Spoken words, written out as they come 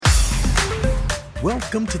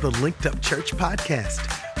Welcome to the Linked Up Church podcast.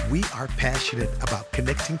 We are passionate about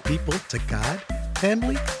connecting people to God,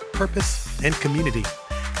 family, purpose, and community.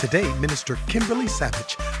 Today, Minister Kimberley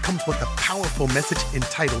Savage comes with a powerful message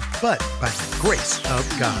entitled, But by the Grace of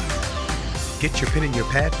God. Get your pen and your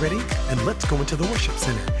pad ready, and let's go into the worship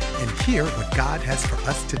center and hear what God has for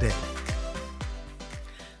us today.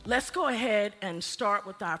 Let's go ahead and start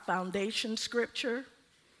with our foundation scripture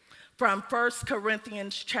from 1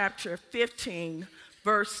 Corinthians chapter 15,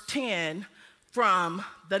 verse 10, from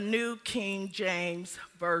the New King James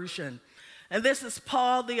Version. And this is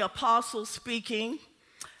Paul the Apostle speaking,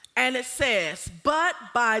 and it says, "But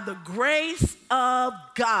by the grace of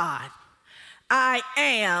God, I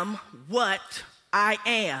am what I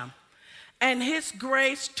am. And his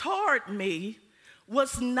grace toward me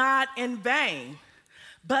was not in vain,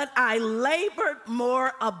 but I labored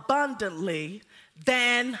more abundantly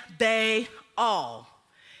than they all.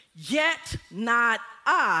 Yet not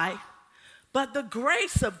I, but the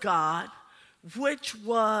grace of God, which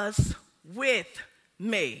was with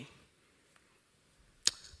me."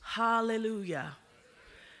 Hallelujah.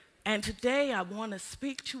 And today I want to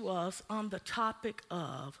speak to us on the topic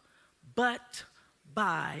of, but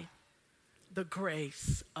by the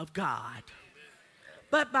grace of God.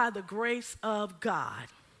 But by the grace of God.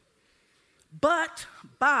 But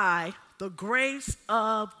by the grace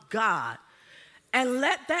of God. And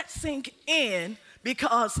let that sink in,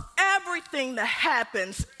 because everything that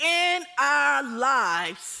happens in our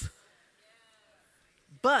lives,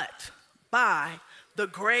 but by the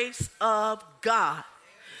grace of God.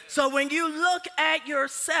 So when you look at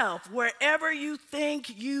yourself, wherever you think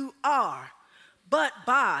you are, but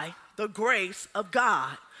by the grace of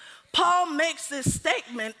God. Paul makes this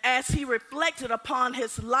statement as he reflected upon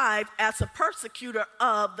his life as a persecutor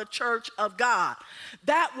of the church of God.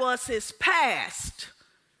 That was his past,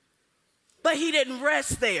 but he didn't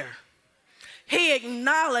rest there. He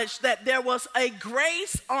acknowledged that there was a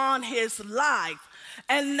grace on his life,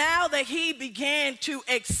 and now that he began to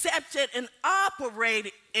accept it and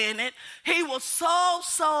operate in it, he was so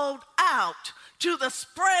sold out to the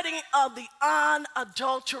spreading of the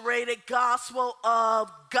unadulterated gospel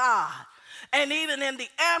of God. And even in the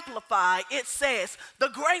Amplified, it says, the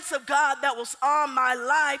grace of God that was on my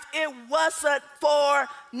life, it wasn't for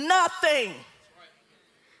nothing.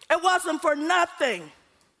 It wasn't for nothing.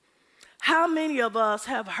 How many of us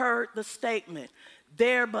have heard the statement,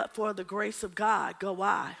 there but for the grace of God go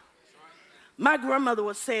I? My grandmother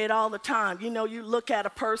would say it all the time. You know, you look at a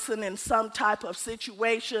person in some type of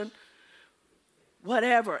situation,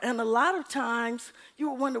 whatever. And a lot of times you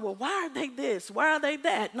will wonder, well, why are they this? Why are they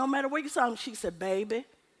that? No matter where you saw them, she said, baby,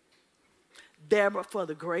 there but for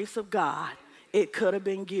the grace of God, it could have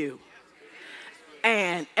been you.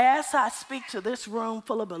 And as I speak to this room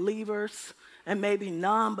full of believers and maybe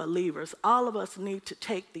non-believers, all of us need to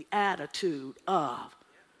take the attitude of,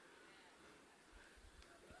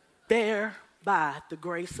 there by the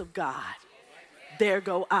grace of God, there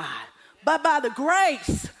go I. But by the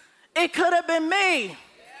grace, it could have been me.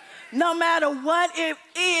 No matter what it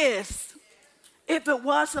is, if it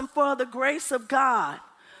wasn't for the grace of God.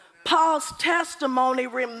 Paul's testimony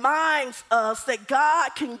reminds us that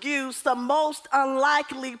God can use the most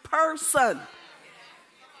unlikely person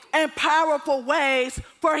in powerful ways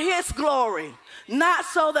for his glory. Not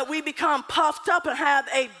so that we become puffed up and have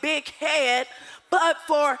a big head, but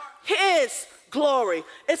for his glory.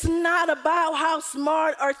 It's not about how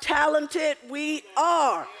smart or talented we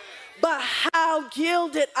are, but how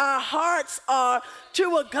yielded our hearts are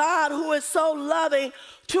to a God who is so loving,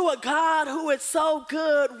 to a God who is so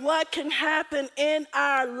good. What can happen in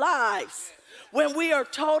our lives when we are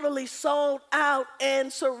totally sold out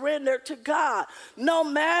and surrendered to God? No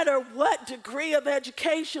matter what degree of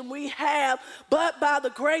education we have, but by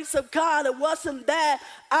the grace of God, it wasn't that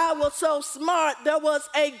I was so smart. There was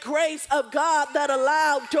a grace of God that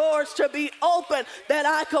allowed doors to be open that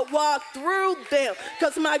I could walk through them.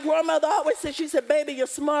 Because my grandmother always said, she said, baby, you're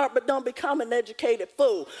smart, but don't become an educated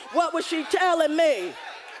fool. What was she telling me?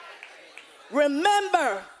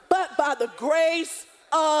 Remember, but by the grace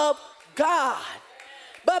of God.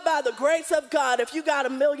 But by the grace of God. If you got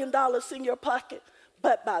 $1 million in your pocket,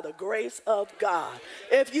 but by the grace of God.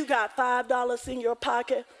 If you got $5 in your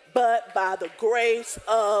pocket, but by the grace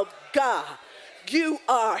of God, you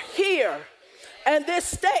are here. And this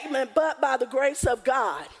statement, but by the grace of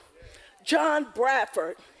God, John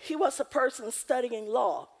Bradford, he was a person studying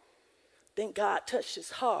law. Then God touched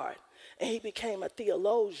his heart, and he became a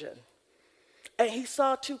theologian. And he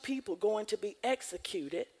saw two people going to be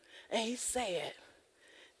executed, and he said,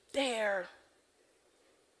 therefore,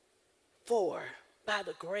 by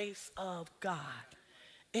the grace of God.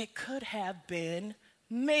 It could have been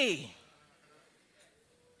me.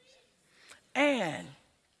 And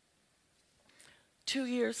 2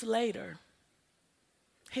 years later,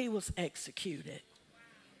 he was executed.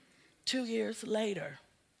 2 years later,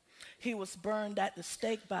 he was burned at the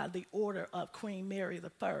stake by the order of Queen Mary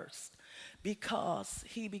I because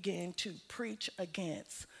he began to preach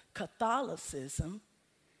against Catholicism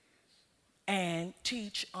and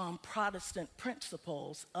teach on Protestant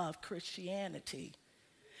principles of Christianity.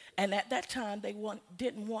 And at that time, they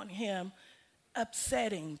didn't want him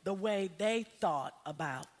upsetting the way they thought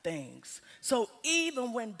about things. So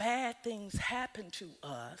even when bad things happen to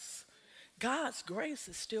us, God's grace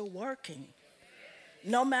is still working.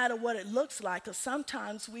 No matter what it looks like, because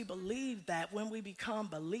sometimes we believe that when we become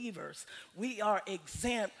believers, we are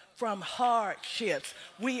exempt from hardships.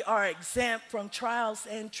 We are exempt from trials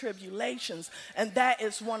and tribulations. And that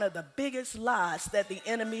is one of the biggest lies that the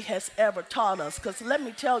enemy has ever taught us. Because let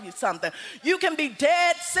me tell you something. You can be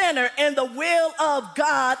dead center in the will of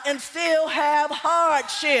God and still have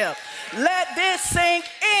hardship. Let this sink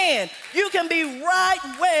in. You can be right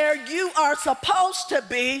where you are supposed to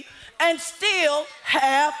be and still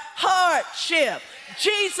have hardship.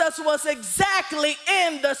 Jesus was exactly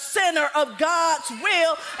in the center of God's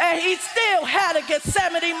will, and he still had a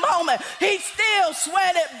Gethsemane moment. He still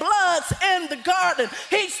sweated bloods in the garden.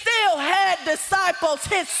 He still had disciples,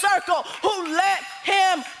 his circle, who let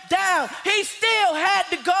him down. He still had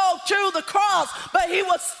to go to the cross, but he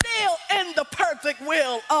was still in the perfect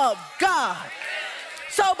will of God.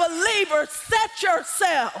 So believers, set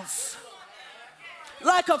yourselves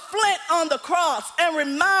like a flint on the cross and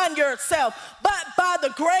remind yourself, but by the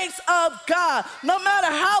grace of God, no matter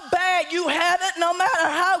how bad you have it, no matter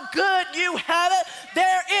how good you have it,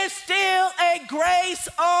 there is still a grace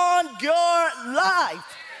on your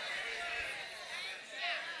life.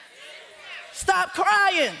 Stop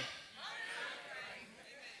crying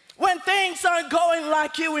when things aren't going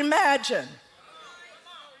like you imagine.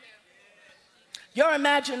 Your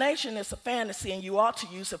imagination is a fantasy, and you ought to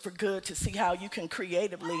use it for good to see how you can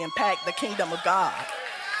creatively impact the kingdom of God.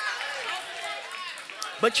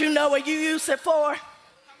 But you know what you use it for?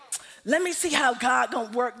 Let me see how God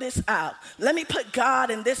gonna work this out. Let me put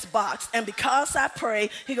God in this box, and because I pray,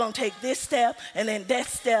 he gonna take this step, and then that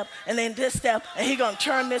step, and then this step, and he gonna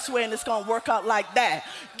turn this way, and it's gonna work out like that.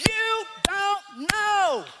 You don't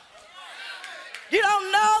know. You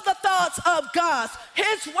don't know the thoughts of God.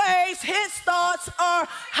 His ways, his thoughts are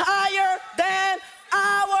higher than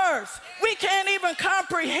ours. We can't even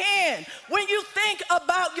comprehend. When you think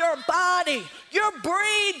about your body, you're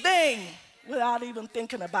breathing without even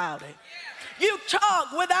thinking about it. You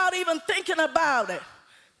talk without even thinking about it.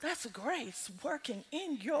 That's a grace working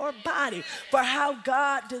in your body for how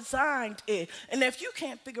God designed it. And if you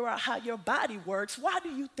can't figure out how your body works, why do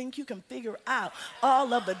you think you can figure out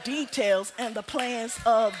all of the details and the plans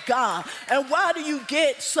of God? And why do you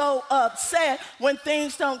get so upset when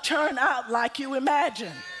things don't turn out like you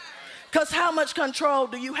imagine? Because how much control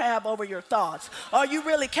do you have over your thoughts? Are you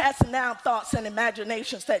really casting down thoughts and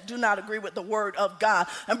imaginations that do not agree with the word of God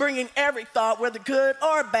and bringing every thought, whether good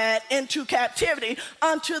or bad, into captivity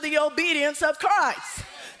unto the obedience of Christ?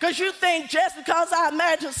 Because you think just because I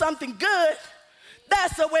imagine something good,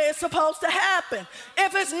 that's the way it's supposed to happen.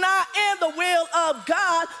 If it's not in the will of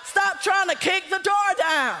God, stop trying to kick the door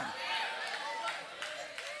down.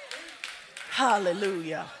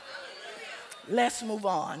 Hallelujah. Let's move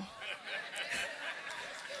on.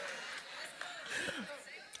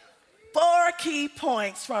 4 key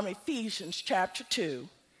points from Ephesians chapter 2,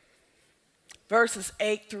 verses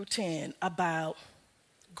 8 through 10 about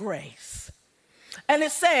grace. And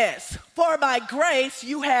it says, for by grace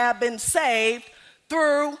you have been saved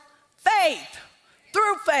through faith,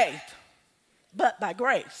 but by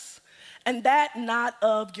grace, and that not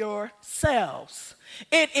of yourselves.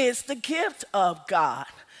 It is the gift of God,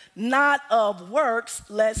 not of works,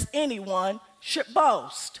 lest anyone should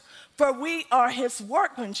boast. For we are his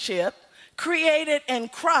workmanship, created in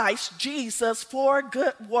Christ Jesus for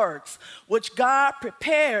good works, which God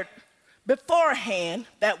prepared beforehand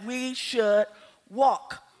that we should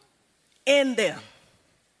walk in them.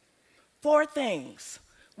 4 things.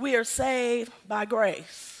 We are saved by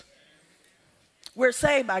grace. We're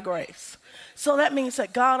saved by grace. So that means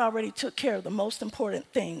that God already took care of the most important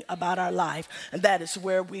thing about our life, and that is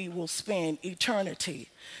where we will spend eternity.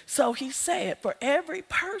 So he said, for every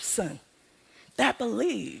person that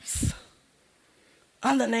believes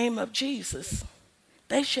on the name of Jesus,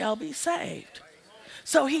 they shall be saved.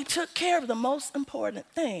 So he took care of the most important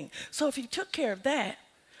thing. So if he took care of that,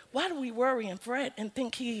 why do we worry and fret and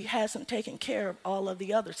think he hasn't taken care of all of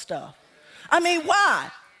the other stuff? I mean, why?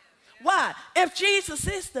 Why? If Jesus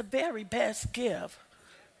is the very best gift,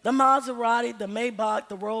 the Maserati, the Maybach,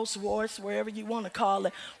 the Rolls Royce, wherever you want to call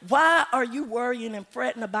it, why are you worrying and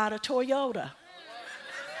fretting about a Toyota?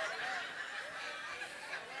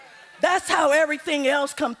 That's how everything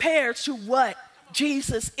else compares to what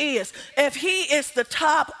Jesus is. If he is the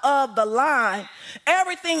top of the line,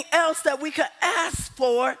 everything else that we could ask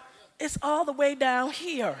for is all the way down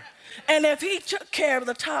here. And if he took care of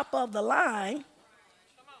the top of the line,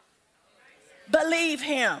 believe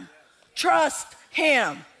him, trust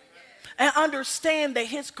him, and understand that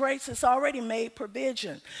his grace has already made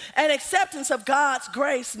provision. And acceptance of God's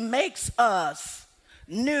grace makes us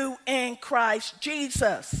new in Christ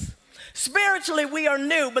Jesus. Spiritually, we are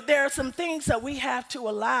new, but there are some things that we have to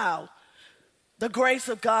allow the grace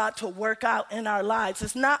of God to work out in our lives.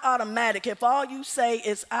 It's not automatic. If all you say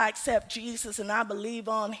is, I accept Jesus and I believe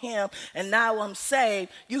on him and now I'm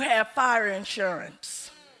saved, you have fire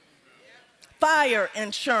insurance. Fire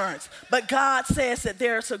insurance. But God says that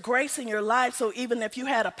there's a grace in your life, so even if you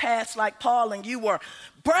had a past like Paul and you were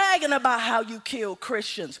bragging about how you killed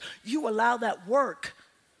Christians, you allow that work,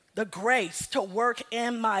 the grace to work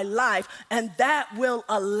in my life, and that will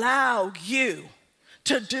allow you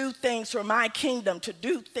to do things for my kingdom, to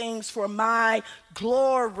do things for my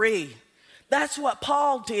glory. That's what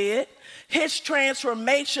Paul did. His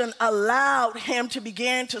transformation allowed him to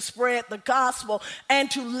begin to spread the gospel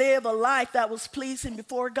and to live a life that was pleasing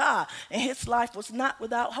before God. And his life was not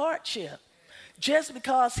without hardship. Just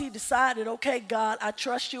because he decided, okay, God, I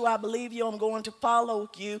trust you, I believe you, I'm going to follow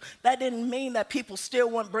you, that didn't mean that people still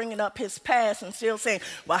weren't bringing up his past and still saying,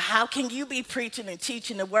 well, how can you be preaching and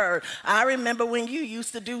teaching the word? I remember when you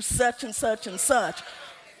used to do such and such and such.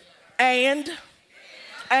 And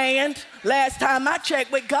last time I checked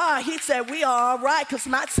with God, he said we are all right because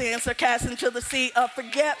my sins are cast into the sea of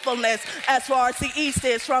forgetfulness as far as the east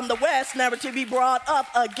is from the west, never to be brought up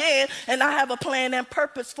again. And I have a plan and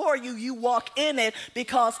purpose for you. You walk in it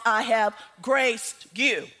because I have graced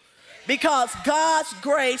you. Because God's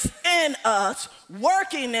grace in us,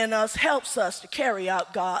 working in us, helps us to carry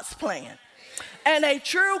out God's plan. And a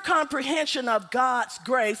true comprehension of God's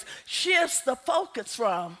grace shifts the focus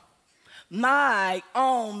from my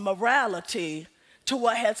own morality to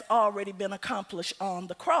what has already been accomplished on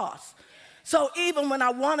the cross. So even when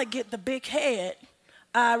I want to get the big head,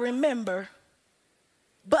 I remember,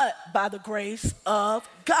 but by the grace of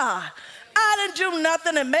God. I didn't do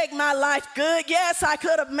nothing to make my life good. Yes, I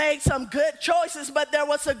could have made some good choices, but there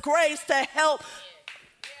was a grace to help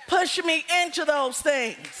push me into those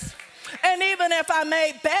things. And even if I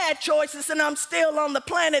made bad choices and I'm still on the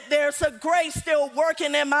planet, there's a grace still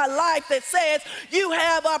working in my life that says you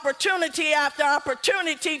have opportunity after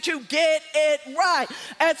opportunity to get it right,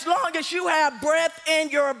 as long as you have breath in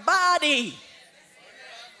your body.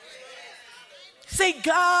 See,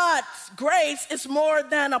 God's grace is more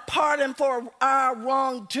than a pardon for our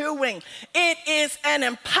wrongdoing. It is an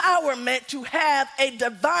empowerment to have a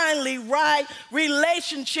divinely right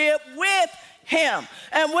relationship with him.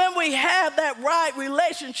 And when we have that right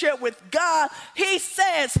relationship with God, he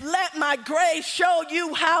says, let my grace show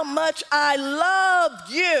you how much I love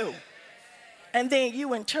you. And then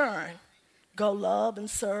you in turn go love and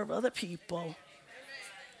serve other people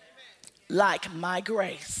like my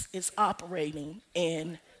grace is operating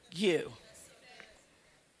in you.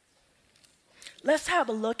 Let's have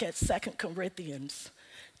a look at 2 Corinthians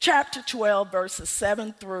chapter 12, verses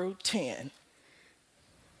 7 through 10.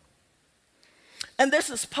 And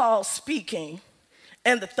this is Paul speaking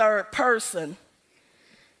in the third person.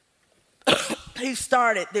 He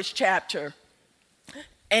started this chapter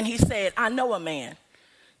and he said, I know a man.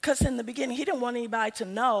 Because in the beginning, he didn't want anybody to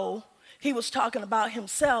know he was talking about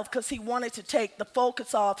himself because he wanted to take the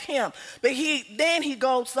focus off him. But then he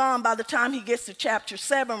goes on by the time he gets to chapter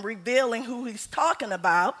 7, revealing who he's talking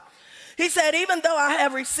about. He said, even though I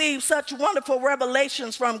have received such wonderful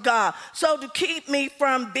revelations from God, so to keep me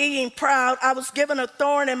from being proud, I was given a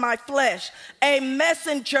thorn in my flesh, a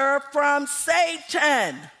messenger from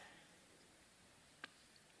Satan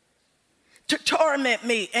to torment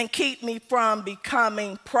me and keep me from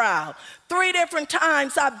becoming proud. 3 different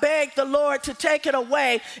times I begged the Lord to take it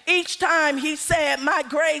away. Each time he said, my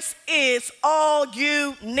grace is all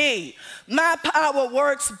you need. My power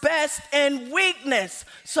works best in weakness.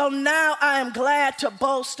 So now I am glad to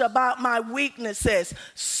boast about my weaknesses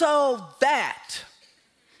so that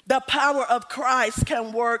the power of Christ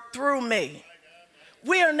can work through me.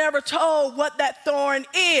 We are never told what that thorn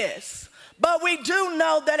is. But we do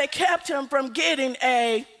know that it kept him from getting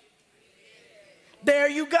a There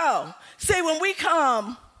you go. See, when we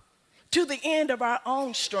come to the end of our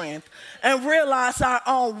own strength and realize our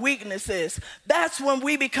own weaknesses, that's when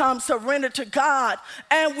we become surrendered to God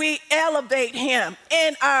and we elevate him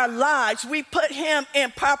in our lives. We put him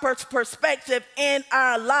in proper perspective in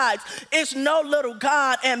our lives. It's no little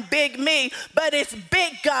God and big me, but it's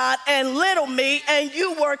big God and little me, and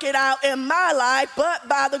you work it out in my life, but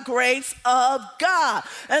by the grace of God.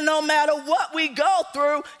 And no matter what we go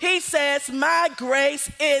through, he says, my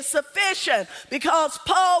grace is sufficient, because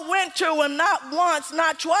Paul went to him not once,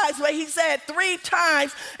 not twice, but he said 3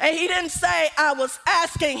 times, and he didn't say, I was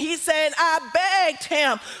asking. He said, I begged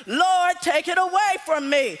him, Lord, take it away from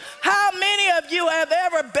me. How many of you have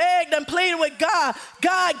ever begged and pleaded with God,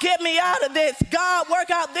 God, get me out of this. God, work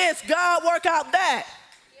out this. God, work out that.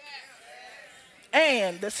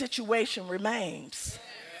 And the situation remains.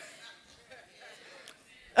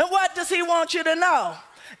 And what does he want you to know?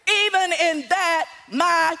 Even in that,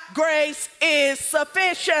 my grace is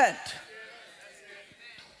sufficient.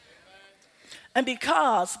 And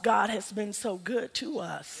because God has been so good to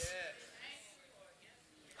us,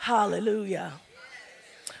 hallelujah,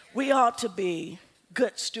 we ought to be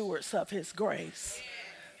good stewards of his grace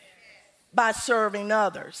by serving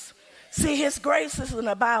others. See, his grace isn't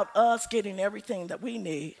about us getting everything that we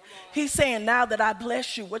need. He's saying, now that I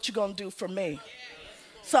bless you, what you gonna do for me?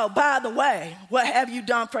 So, by the way, what have you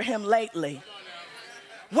done for him lately?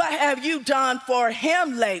 What have you done for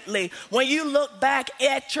him lately? When you look back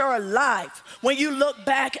at your life, when you look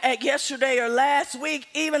back at yesterday or last week,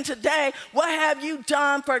 even today, what have you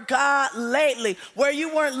done for God lately? Where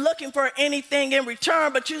you weren't looking for anything in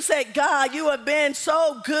return, but you said, God, you have been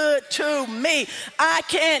so good to me. I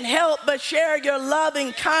can't help but share your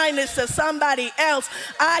loving kindness to somebody else.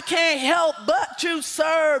 I can't help but to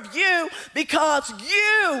serve you because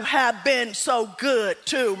you have been so good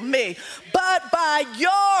to me. But by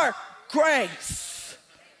your grace.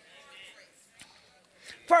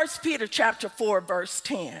 1 Peter chapter 4, verse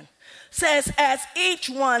 10 says, as each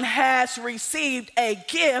one has received a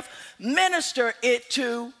gift, minister it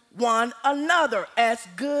to one another as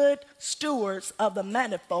good stewards of the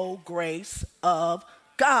manifold grace of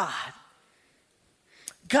God.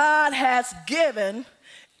 God has given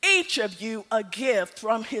each of you a gift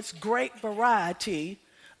from his great variety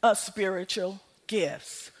of spiritual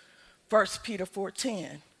gifts. 1 Peter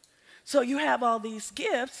 4:10. So you have all these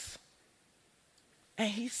gifts, and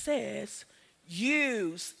he says,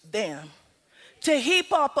 use them to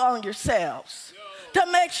heap up on yourselves, to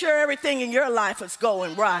make sure everything in your life is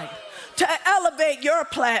going right, to elevate your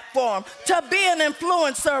platform, to be an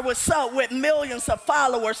influencer with millions of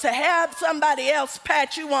followers, to have somebody else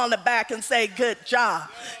pat you on the back and say, good job.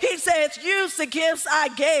 He says, use the gifts I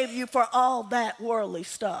gave you for all that worldly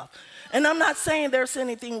stuff. And I'm not saying there's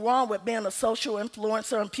anything wrong with being a social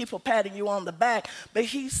influencer and people patting you on the back, but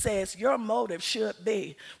he says your motive should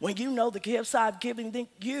be, when you know the gifts I've given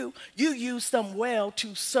you, you use them well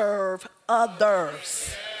to serve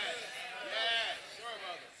others.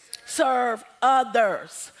 Serve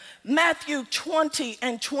others. Matthew 20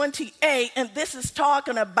 and 28, and this is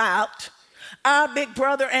talking about our big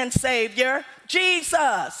brother and Savior,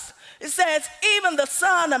 Jesus. It says, even the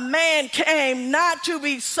Son of Man came not to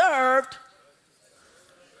be served,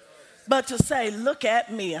 but to say, look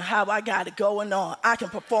at me and how I got it going on. I can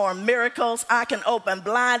perform miracles. I can open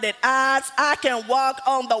blinded eyes. I can walk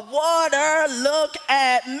on the water. Look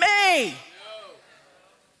at me. It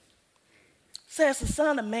says the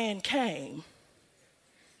Son of Man came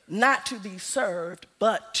not to be served,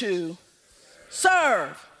 but to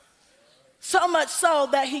serve. So much so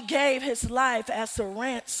that he gave his life as a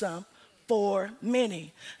ransom for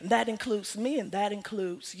many. And that includes me and that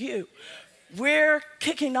includes you. We're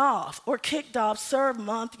kicked off Serve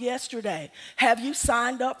Month yesterday. Have you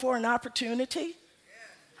signed up for an opportunity?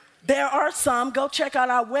 There are some. Go check out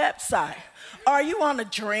our website. Are you on a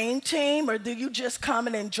dream team, or do you just come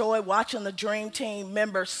and enjoy watching the dream team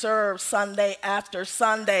members serve Sunday after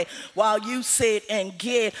Sunday while you sit and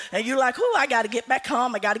give? And you're like, I got to get back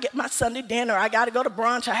home. I got to get my Sunday dinner. I got to go to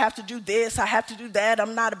brunch. I have to do this. I have to do that.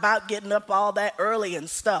 I'm not about getting up all that early and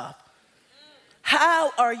stuff.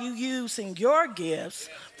 How are you using your gifts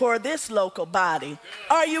for this local body?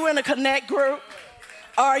 Are you in a connect group?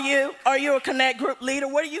 Are you a connect group leader?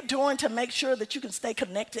 What are you doing to make sure that you can stay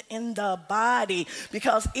connected in the body?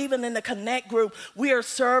 Because even in the connect group, we are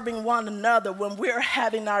serving one another when we're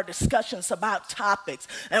having our discussions about topics,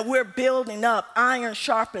 and we're building up. Iron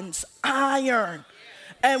sharpens iron.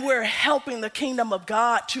 And we're helping the kingdom of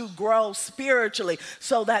God to grow spiritually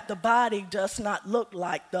so that the body does not look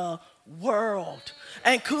like the world.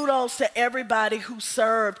 And kudos to everybody who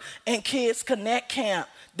served in Kids Connect Camp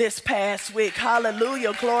this past week.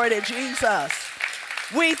 Hallelujah, glory to Jesus.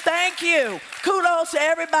 We thank you. Kudos to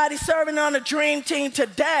everybody serving on the Dream Team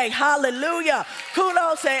today. Hallelujah.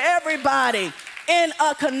 Kudos to everybody in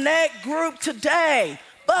a Connect group today.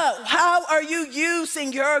 But how are you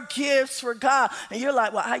using your gifts for God? And you're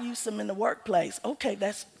like, well, I use them in the workplace. Okay,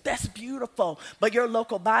 that's beautiful. But your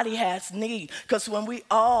local body has need. Because when we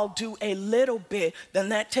all do a little bit, then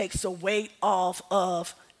that takes the weight off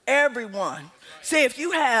of everyone. See, if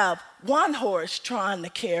you have one horse trying to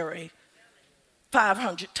carry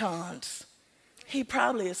 500 tons, he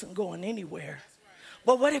probably isn't going anywhere.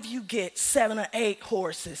 But what if you get 7 or 8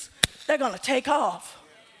 horses? They're going to take off.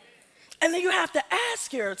 And then you have to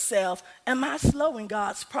ask yourself, am I slowing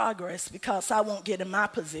God's progress because I won't get in my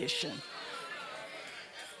position?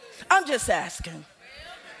 I'm just asking.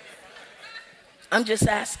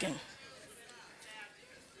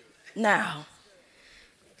 Now,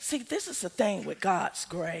 see, this is the thing with God's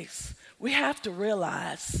grace. We have to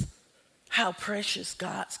realize how precious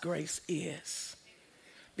God's grace is.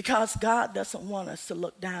 Because God doesn't want us to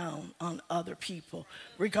look down on other people,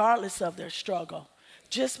 regardless of their struggle.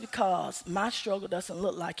 Just because my struggle doesn't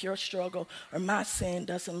look like your struggle or my sin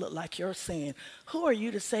doesn't look like your sin, who are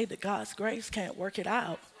you to say that God's grace can't work it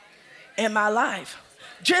out in my life?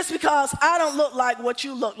 Just because I don't look like what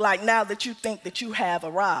you look like now that you think that you have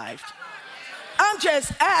arrived. I'm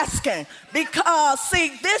just asking because,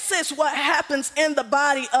 see, this is what happens in the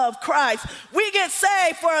body of Christ. We get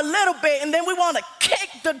saved for a little bit and then we want to kick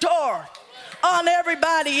the door on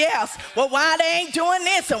everybody else. Well, why they ain't doing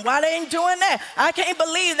this and why they ain't doing that? I can't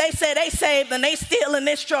believe they said they saved and they still in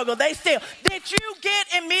this struggle. They still. Did you get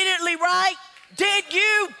immediately right? Did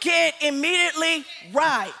you get immediately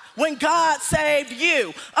right when God saved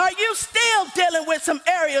you? Are you still dealing with some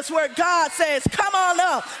areas where God says, come on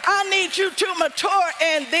up, I need you to mature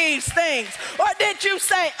in these things? Or did you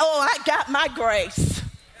say, oh, I got my grace,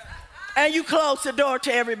 and you close the door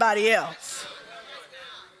to everybody else?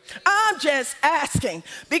 I'm just asking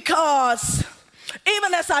because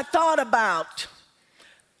even as I thought about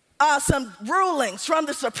some rulings from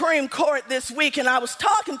the Supreme Court this week, and I was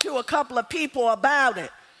talking to a couple of people about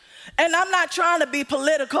it, and I'm not trying to be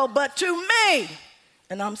political, but to me,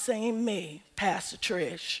 and I'm saying me, Pastor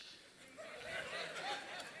Trish,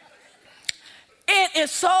 it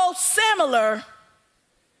is so similar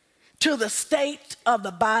to the state of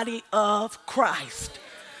the body of Christ.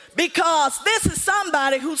 Because this is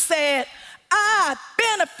somebody who said, I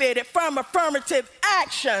benefited from affirmative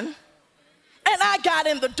action and I got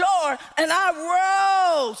in the door and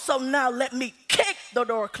I rose. So now let me kick the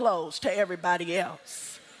door closed to everybody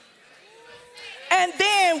else. And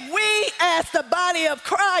then we, as the body of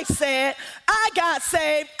Christ, said, I got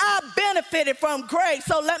saved, I benefited from grace,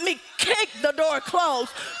 so let me kick the door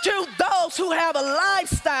closed to those who have a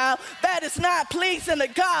lifestyle that is not pleasing to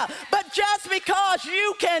God. But just because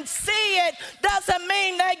you can see it doesn't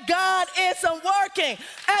mean that God isn't working.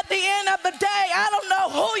 At the end of the day, I don't know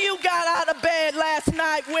who you got out of bed last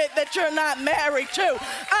night with that you're not married to.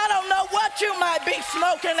 I don't know what you might be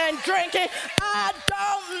smoking and drinking. I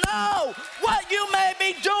don't know what you may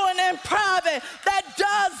be doing in private that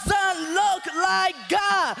doesn't look like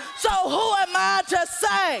God. So who am I to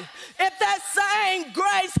say if that same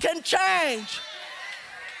grace can change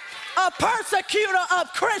a persecutor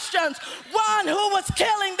of Christians, one who was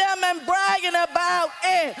killing them and bragging about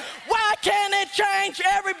it? Why can't it change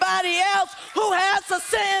everybody else who has a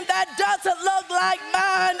sin that doesn't look like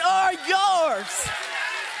mine or yours?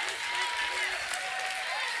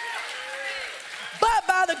 But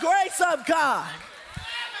by the grace of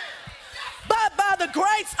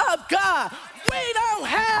God, we don't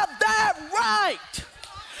have that right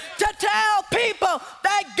to tell people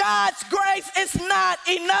that God's grace is not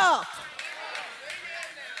enough.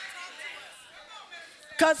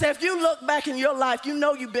 Because if you look back in your life, you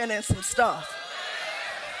know you've been in some stuff.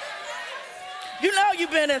 You know you've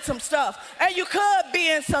been in some stuff, and you could be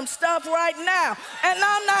in some stuff right now. And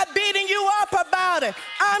I'm not beating you up about it.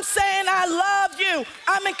 I'm saying I love you.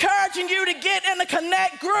 I'm encouraging you to get in the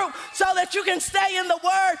Connect group so that you can stay in the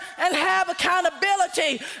Word and have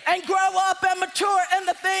accountability and grow up and mature in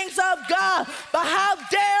the things of God. But how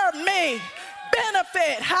dare me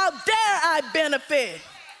benefit? How dare I benefit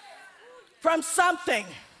from something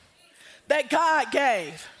that God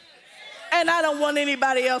gave? And I don't want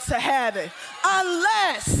anybody else to have it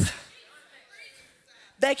unless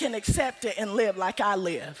they can accept it and live like I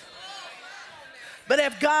live. But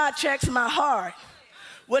if God checks my heart,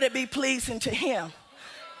 would it be pleasing to him?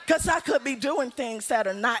 Because I could be doing things that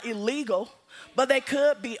are not illegal, but they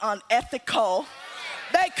could be unethical.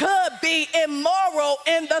 They could be immoral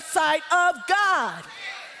in the sight of God.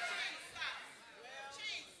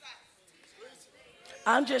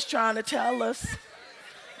 I'm just trying to tell us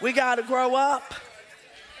we got to grow up.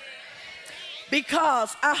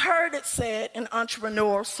 Because I heard it said in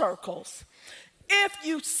entrepreneurial circles, if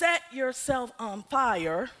you set yourself on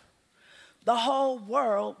fire, the whole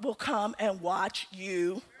world will come and watch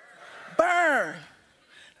you burn.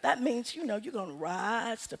 That means, you're going to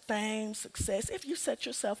rise to fame, success, if you set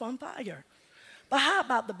yourself on fire. But how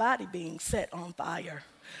about the body being set on fire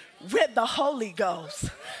with the Holy Ghost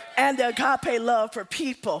and the agape love for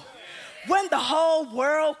people? When the whole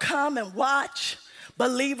world come and watch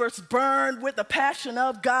believers burn with the passion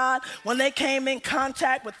of God, when they came in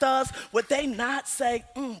contact with us, would they not say,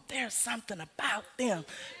 there's something about them.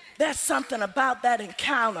 There's something about that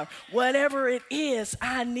encounter. Whatever it is,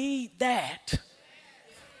 I need that.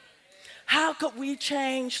 How could we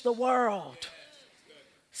change the world?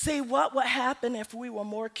 See, what would happen if we were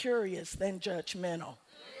more curious than judgmental?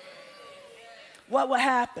 What would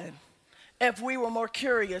happen if we were more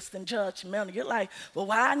curious than judgmental? You're like, well,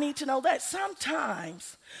 why I need to know that?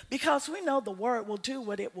 Sometimes, because we know the word will do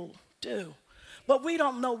what it will do, but we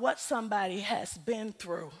don't know what somebody has been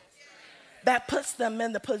through that puts them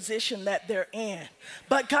in the position that they're in.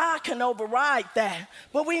 But God can override that.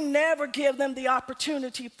 But we never give them the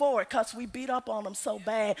opportunity for it because we beat up on them so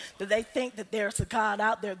bad that they think that there's a God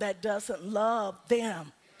out there that doesn't love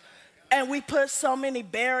them. And we put so many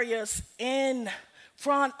barriers in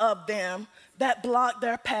front of them that block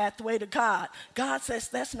their pathway to God. God says,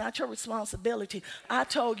 that's not your responsibility. I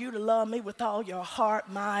told you to love me with all your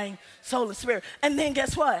heart, mind, soul, and spirit. And then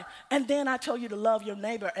guess what? And then I told you to love your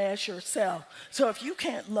neighbor as yourself. So if you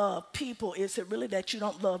can't love people, is it really that you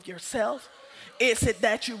don't love yourself? Is it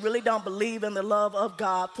that you really don't believe in the love of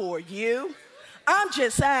God for you? I'm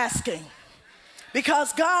just asking.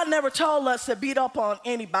 Because God never told us to beat up on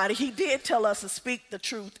anybody. He did tell us to speak the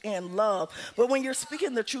truth in love. But when you're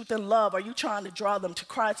speaking the truth in love, are you trying to draw them to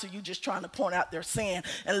Christ, or are you just trying to point out their sin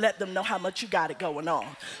and let them know how much you got it going on?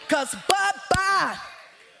 Because but by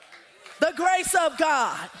the grace of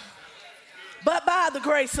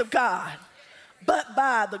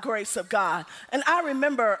God, And I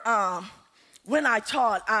remember when I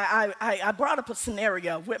taught, I brought up a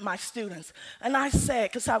scenario with my students. And I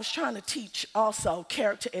said, because I was trying to teach also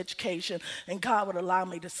character education, and God would allow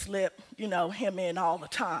me to slip, him in all the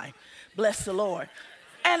time. Bless the Lord.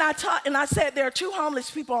 And I taught, and I said, there are two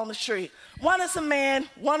homeless people on the street. One is a man,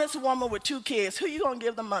 one is a woman with 2 kids. Who you going to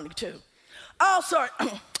give the money to? Oh, sorry.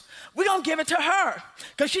 We're going to give it to her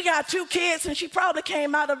because she got 2 kids and she probably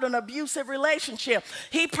came out of an abusive relationship.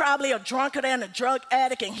 He probably a drunkard and a drug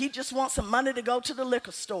addict, and he just wants some money to go to the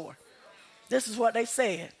liquor store. This is what they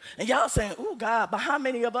said. And y'all saying, oh, God, but how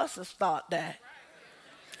many of us have thought that?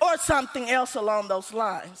 Or something else along those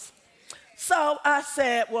lines. So I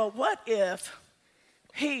said, well, what if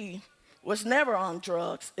he was never on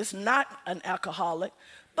drugs, is not an alcoholic,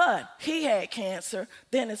 but he had cancer,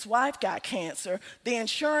 then his wife got cancer, the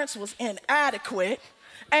insurance was inadequate,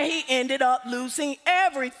 and he ended up losing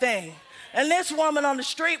everything. And this woman on the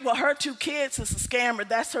street with her 2 kids is a scammer.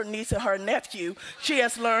 That's her niece and her nephew. She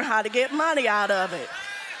has learned how to get money out of it.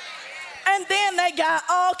 And then they got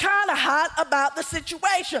all kind of hot about the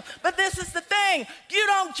situation. But this is the thing. You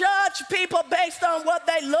don't judge people based on what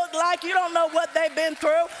they look like. You don't know what they've been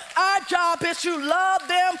through. Our job is to love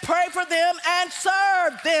them, pray for them, and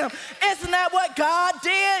serve them. Isn't that what God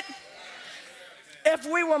did? If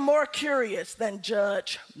we were more curious than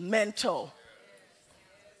judgmental.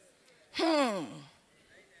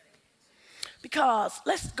 Because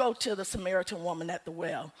let's go to the Samaritan woman at the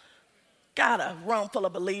well. Got a room full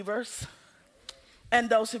of believers. And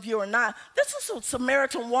those of you who are not, this is a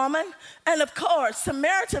Samaritan woman. And of course,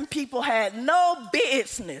 Samaritan people had no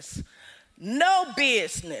business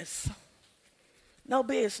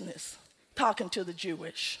talking to the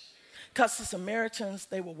Jewish. Because the Samaritans,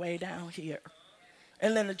 they were way down here.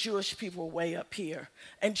 And then the Jewish people were way up here.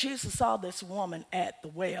 And Jesus saw this woman at the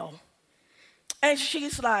well. And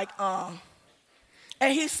she's like, and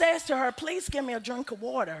he says to her, please give me a drink of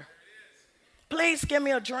water. Please give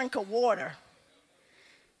me a drink of water.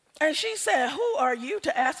 And she said, who are you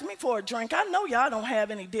to ask me for a drink? I know y'all don't have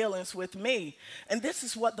any dealings with me. And this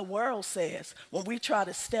is what the world says. When we try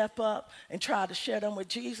to step up and try to share them with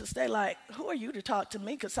Jesus, they're like, who are you to talk to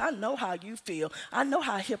me? Because I know how you feel. I know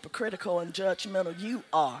how hypocritical and judgmental you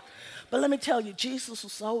are. But let me tell you, Jesus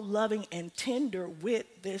was so loving and tender with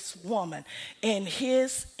this woman in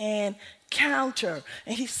his encounter.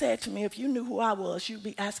 And he said to me, if you knew who I was, you'd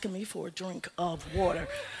be asking me for a drink of water.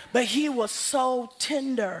 But he was so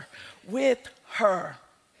tender with her.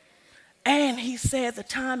 And he said the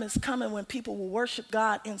time is coming when people will worship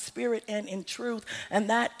God in spirit and in truth, and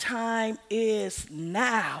that time is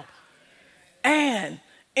now. And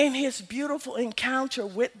in his beautiful encounter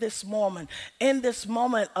with this woman, in this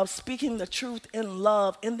moment of speaking the truth in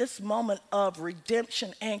love, in this moment of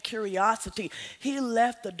redemption and curiosity, he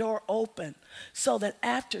left the door open so that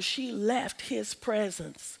after she left his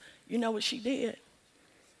presence, you know what she did?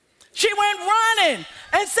 She went running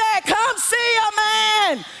and said, come see a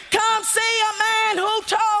man. Come see a man who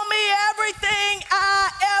told me everything I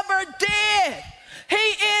ever did. He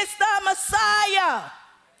is the Messiah.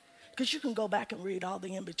 Because you can go back and read all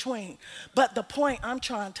the in-between. But the point I'm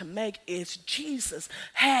trying to make is Jesus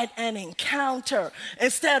had an encounter.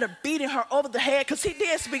 Instead of beating her over the head, because he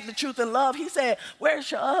did speak the truth in love, he said, where's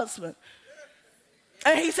your husband?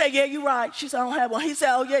 And he said, yeah, you're right. She said, I don't have one. He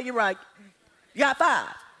said, oh, yeah, you're right. You got 5.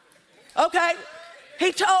 Okay?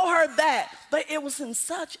 He told her that. But it was in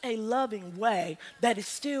such a loving way that it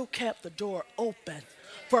still kept the door open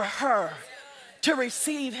for her to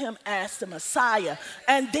receive him as the Messiah.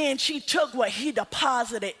 And then she took what he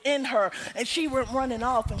deposited in her and she went running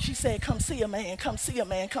off and she said, come see a man, come see a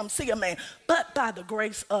man, come see a man. But by the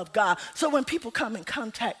grace of God. So when people come in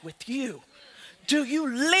contact with you, do you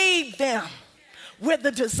leave them with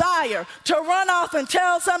the desire to run off and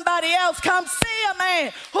tell somebody else, come see a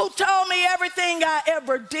man who told me everything I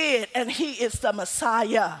ever did, and he is the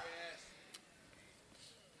Messiah?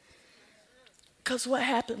 Because what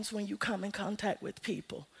happens when you come in contact with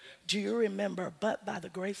people? Do you remember, but by the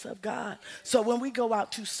grace of God? So when we go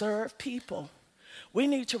out to serve people, we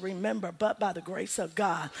need to remember, but by the grace of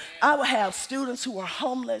God. I would have students who were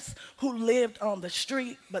homeless, who lived on the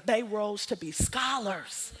street, but they rose to be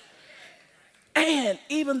scholars. And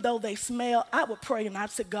even though they smell, I would pray and I'd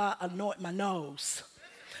say, God, anoint my nose,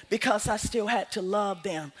 because I still had to love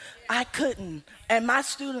them. I couldn't, and my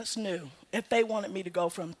students knew if they wanted me to go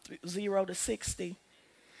from 0 to 60,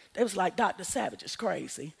 they was like, Dr. Savage is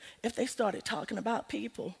crazy. If they started talking about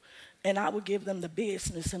people, and I would give them the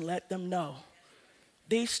business and let them know,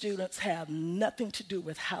 these students have nothing to do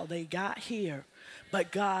with how they got here,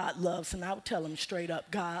 but God loves, and I would tell them straight up,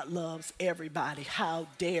 God loves everybody. How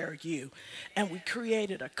dare you? And we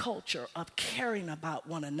created a culture of caring about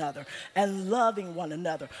one another and loving one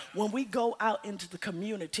another. When we go out into the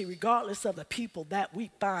community, regardless of the people that we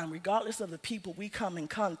find, regardless of the people we come in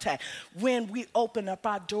contact, when we open up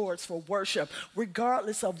our doors for worship,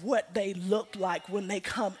 regardless of what they look like when they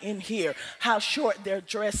come in here, how short their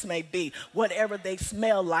dress may be, whatever they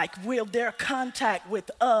smell like, will their contact with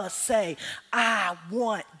us say, I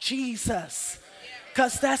want Jesus?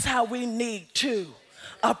 Because that's how we need to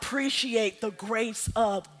appreciate the grace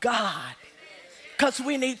of God. Because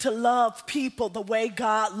we need to love people the way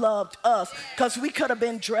God loved us. Because we could have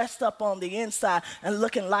been dressed up on the inside and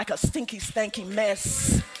looking like a stinky, stanky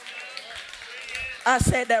mess. I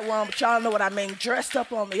said that wrong, but y'all know what I mean. Dressed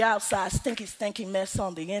up on the outside, stinky, stanky mess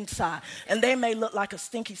on the inside. And they may look like a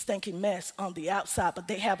stinky, stanky mess on the outside, but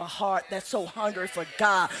they have a heart that's so hungry for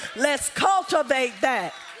God. Let's cultivate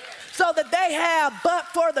that so that they have, but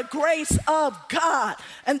for the grace of God,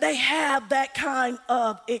 and they have that kind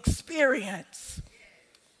of experience.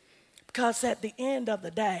 Because at the end of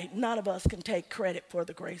the day, none of us can take credit for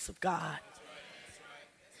the grace of God.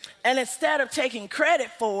 And instead of taking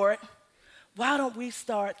credit for it, why don't we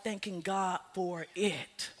start thanking God for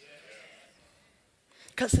it?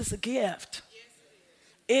 Because it's a gift.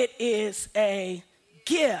 It is a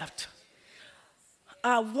gift.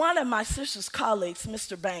 One of my sister's colleagues,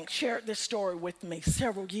 Mr. Banks, shared this story with me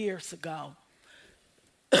several years ago.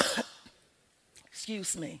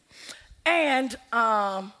 Excuse me. And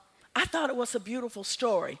I thought it was a beautiful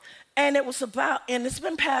story. And it was about, and it's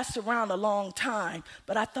been passed around a long time,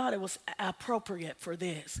 but I thought it was appropriate for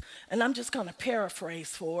this. And I'm just going to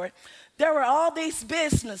paraphrase for it. There were all these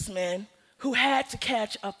businessmen who had to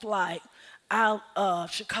catch a flight out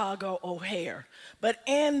of Chicago O'Hare. But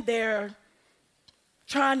in their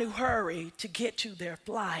trying to hurry to get to their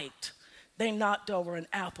flight, they knocked over an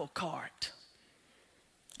apple cart.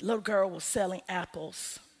 A little girl was selling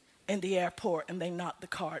apples in the airport, and they knocked the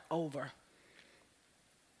cart over.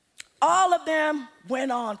 All of them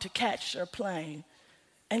went on to catch their plane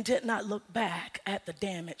and did not look back at the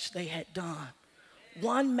damage they had done.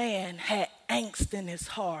 One man had angst in his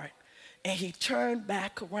heart, and he turned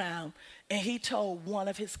back around and he told one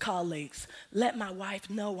of his colleagues, let my wife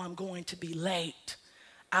know I'm going to be late.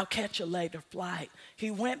 I'll catch a later flight. He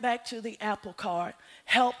went back to the apple cart,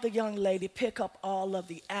 helped the young lady pick up all of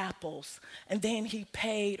the apples, and then he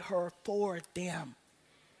paid her for them.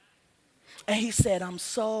 And he said, I'm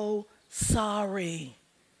so sorry.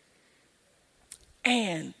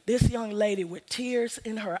 And this young lady with tears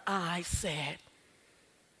in her eyes said,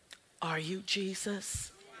 are you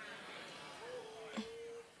Jesus?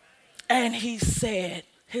 And he said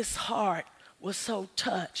his heart was so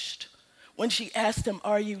touched when she asked him,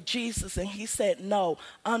 are you Jesus? And he said, no,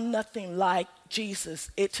 I'm nothing like Jesus.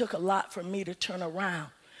 It took a lot for me to turn around.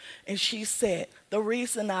 And she said, the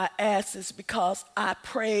reason I asked is because I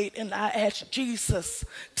prayed and I asked Jesus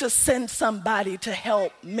to send somebody to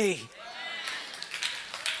help me.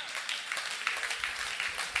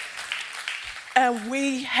 And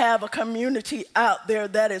we have a community out there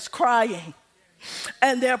that is crying,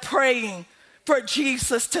 and they're praying for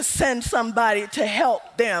Jesus to send somebody to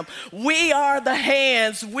help them. We are the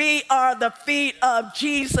hands, we are the feet of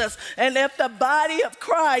Jesus. And if the body of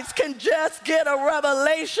Christ can just get a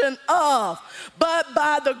revelation of, but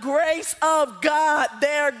by the grace of God,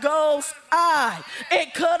 there goes I.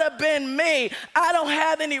 It could have been me. I don't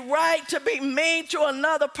have any right to be mean to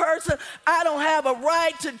another person. I don't have a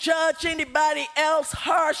right to judge anybody else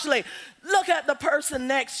harshly. Look at the person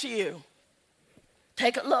next to you.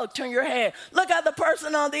 Take a look, turn your head. Look at the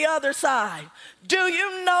person on the other side. Do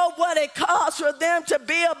you know what it costs for them to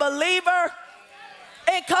be a believer?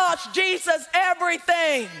 It costs Jesus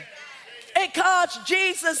everything. It costs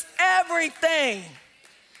Jesus everything.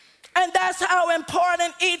 And that's how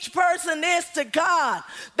important each person is to God.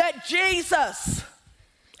 That Jesus,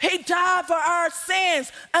 he died for our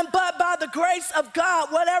sins. But by the grace of God,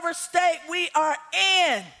 whatever state we are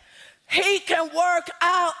in, he can work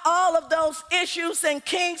out all of those issues and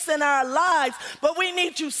kinks in our lives. But we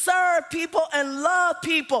need to serve people and love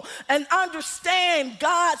people and understand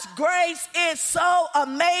God's grace is so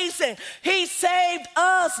amazing. He saved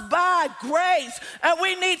us by grace. And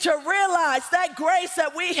we need to realize that grace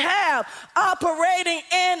that we have operating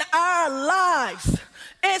in our lives,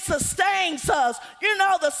 it sustains us. You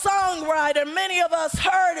know, the songwriter, many of us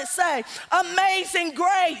heard it say, amazing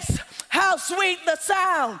grace, how sweet the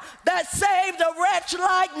sound that saved a wretch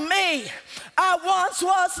like me. I once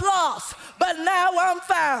was lost, but now I'm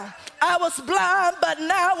found. I was blind, but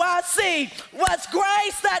now I see. Was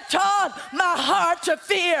grace that taught my heart to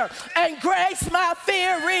fear, and grace my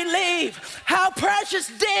fear relieve. How precious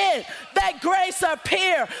did that grace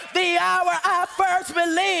appear the hour I first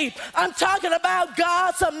believed. I'm talking about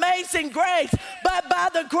God's amazing grace. But by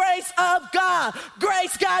the grace of God,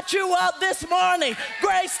 grace got you up this morning.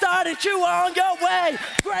 Grace started you on your way.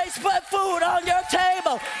 Grace put food on your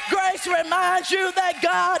table. Grace reminds you that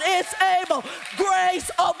God is able. Grace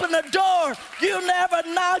opened the door you never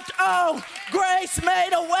knocked on. Grace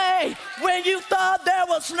made a way when you thought there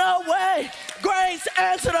was no way. Grace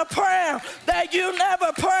answered a prayer that you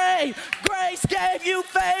never prayed. Grace gave you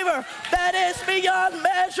favor that is beyond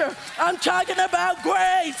measure. I'm talking about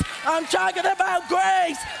grace. I'm talking about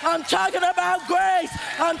grace. I'm talking about grace.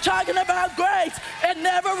 I'm talking about grace. It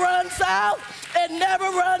never runs out. It never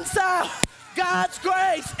runs out. God's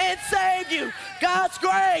grace, it saved you. God's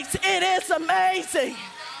grace, it is amazing.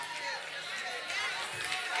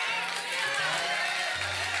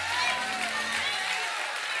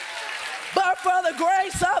 But for the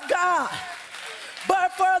grace of God,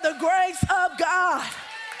 but for the grace of God.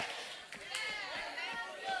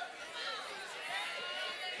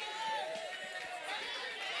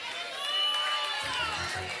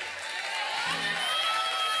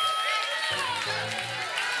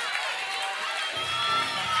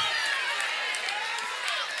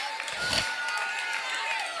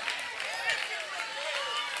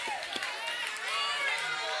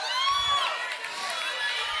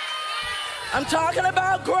 I'm talking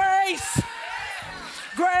about grace.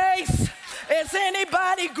 Grace. Is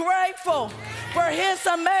anybody grateful for his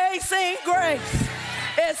amazing grace?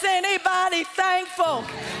 Is anybody thankful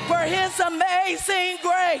for his amazing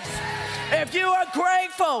grace? If you are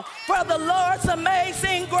grateful for the Lord's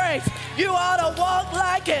amazing grace, you ought to walk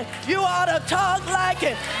like it. You ought to talk like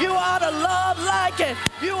it. You ought to love like it.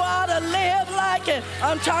 You ought to live like it.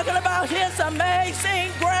 I'm talking about his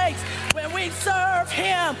amazing grace. When we serve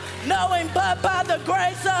him, knowing but by the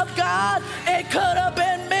grace of God, it could have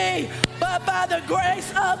been me. But by the grace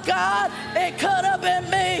of God, it could have been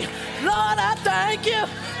me. Lord, I thank you.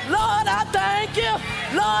 Lord, I thank you.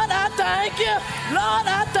 Lord, I thank you. Lord,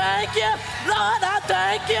 I thank you. Lord, I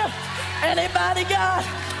thank you. Anybody got?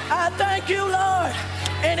 I thank you, Lord.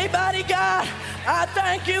 Anybody got? I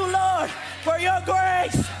thank you, Lord, for your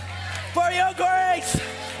grace. For your grace.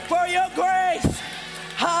 For your grace.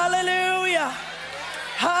 Hallelujah.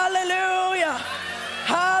 Hallelujah.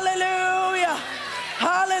 Hallelujah.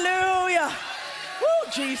 Hallelujah.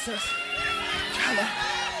 Woo, Jesus.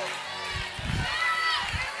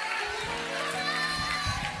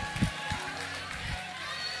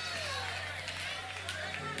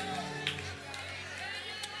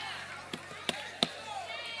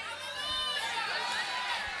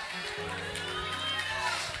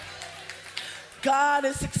 God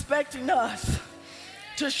is expecting us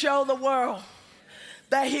to show the world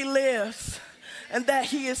that he lives and that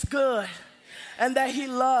he is good and that he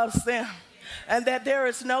loves them and that there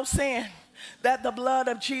is no sin that the blood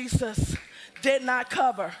of Jesus did not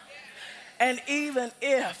cover. And even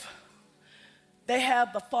if they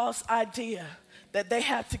have the false idea that they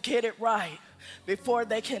have to get it right before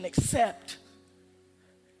they can accept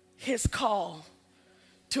his call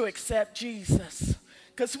to accept Jesus,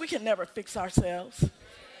 because we can never fix ourselves.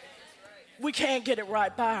 We can't get it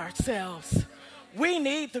right by ourselves. We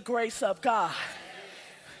need the grace of God.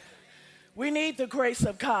 We need the grace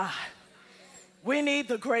of God. We need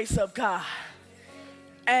the grace of God.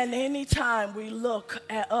 And anytime we look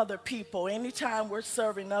at other people, anytime we're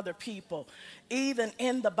serving other people, even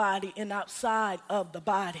in the body and outside of the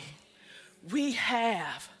body, we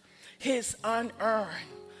have his unearned,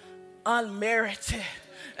 unmerited,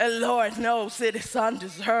 and Lord knows it is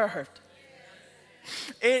undeserved.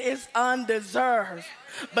 It is undeserved.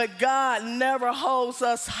 But God never holds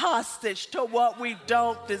us hostage to what we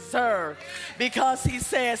don't deserve, because he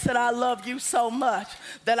says that I love you so much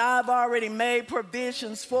that I've already made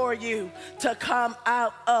provisions for you to come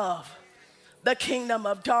out of the kingdom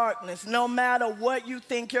of darkness. No matter what you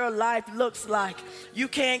think your life looks like, you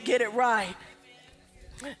can't get it right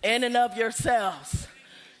in and of yourselves.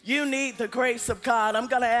 You need the grace of God. I'm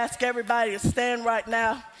going to ask everybody to stand right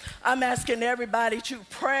now. I'm asking everybody to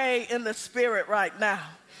pray in the spirit right now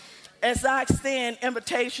as I extend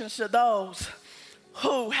invitations to those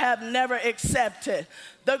who have never accepted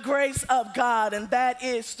the grace of God, and that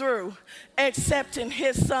is through accepting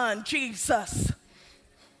his son, Jesus.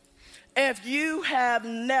 If you have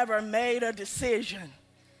never made a decision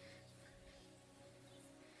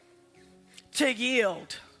to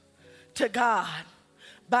yield to God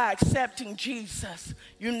by accepting Jesus,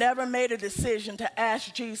 you never made a decision to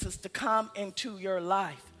ask Jesus to come into your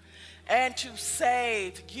life and to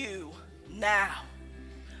save you now,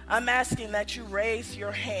 I'm asking that you raise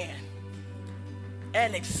your hand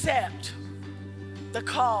and accept the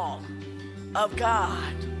call of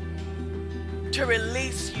God to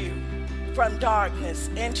release you from darkness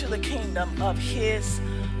into the kingdom of his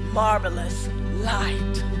marvelous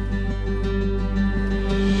light.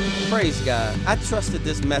 Praise God. I trust that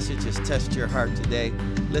this message has touched your heart today.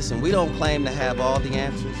 Listen, we don't claim to have all the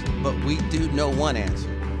answers, but we do know one answer,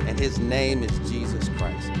 and his name is Jesus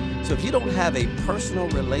Christ. So if you don't have a personal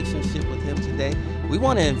relationship with him today, we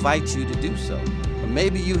want to invite you to do so. Or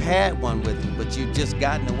maybe you had one with him, but you've just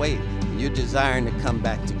gotten away and you're desiring to come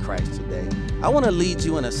back to Christ today. I want to lead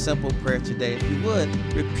you in a simple prayer today. If you would,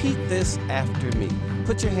 repeat this after me.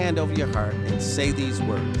 Put your hand over your heart and say these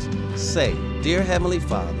words. Say, Dear Heavenly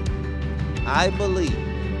Father, I believe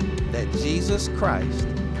that Jesus Christ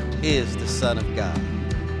is the Son of God.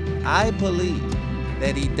 I believe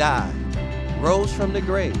that he died, rose from the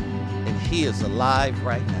grave, and he is alive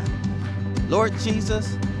right now. Lord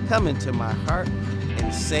Jesus, come into my heart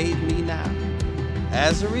and save me now.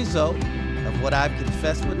 As a result of what I've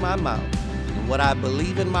confessed with my mouth and what I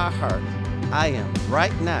believe in my heart, I am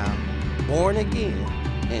right now born again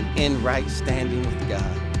and in right standing with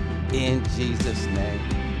God. In Jesus' name.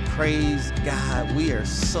 Praise God. We are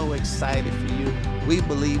so excited for you. We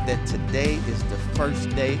believe that today is the first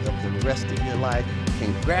day of the rest of your life.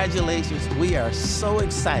 Congratulations. We are so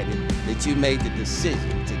excited that you made the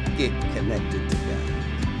decision to get connected to God.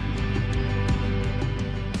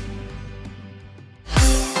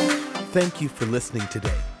 Thank you for listening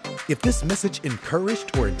today. If this message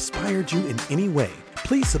encouraged or inspired you in any way,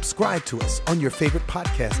 please subscribe to us on your favorite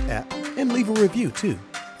podcast app and leave a review too.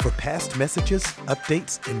 For past messages,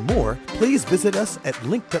 updates, and more, please visit us at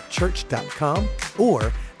linkedupchurch.com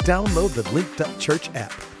or download the Linked Up Church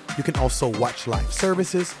app. You can also watch live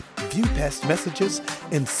services, view past messages,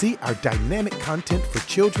 and see our dynamic content for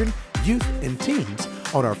children, youth, and teens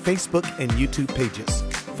on our Facebook and YouTube pages.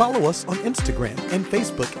 Follow us on Instagram and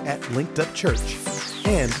Facebook at Linked Up Church.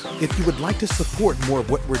 And if you would like to support more of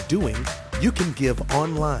what we're doing, you can give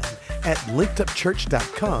online at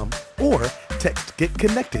linkedupchurch.com or text Get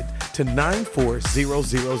Connected to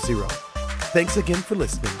 94000. Thanks again for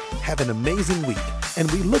listening. Have an amazing week,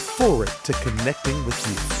 and we look forward to connecting with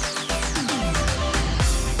you.